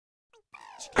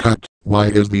Cut. Why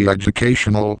is the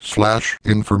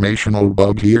educational/informational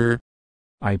bug here?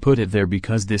 I put it there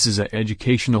because this is a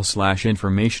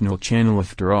educational/informational channel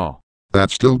after all.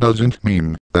 That still doesn't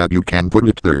mean that you can put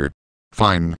it there.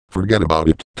 Fine, forget about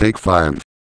it. Take 5.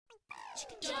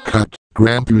 Cut.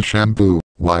 Grandpa Shampoo,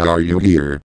 why are you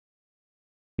here?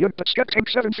 Skep Tank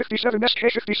 757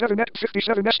 SK57 at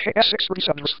 57 SKS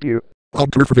 647 view.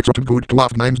 Alter for Vixotin good to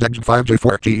off 9 Dag 5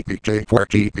 J4 G J 4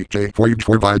 G J 4 U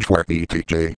 4 5 4 E T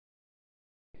J.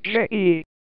 J-E.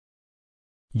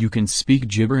 You can speak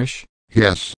gibberish?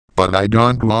 Yes, but I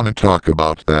don't wanna talk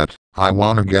about that. I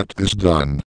wanna get this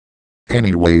done.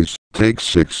 Anyways, take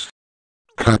 6.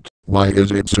 Cut. Why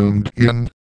is it zoomed in?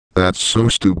 That's so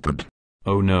stupid.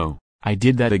 Oh no, I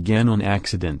did that again on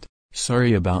accident.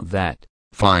 Sorry about that.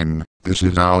 Fine, this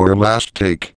is our last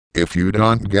take. If you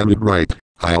don't get it right,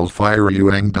 I'll fire you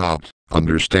and out.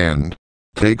 Understand?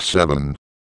 Take 7.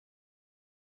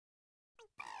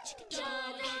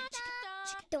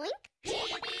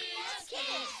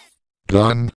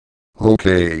 Done?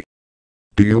 Okay.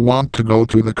 Do you want to go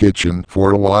to the kitchen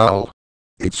for a while?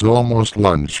 It's almost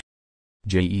lunch.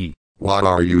 J.E. What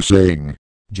are you saying?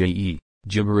 J.E.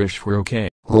 Gibberish for okay.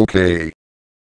 Okay.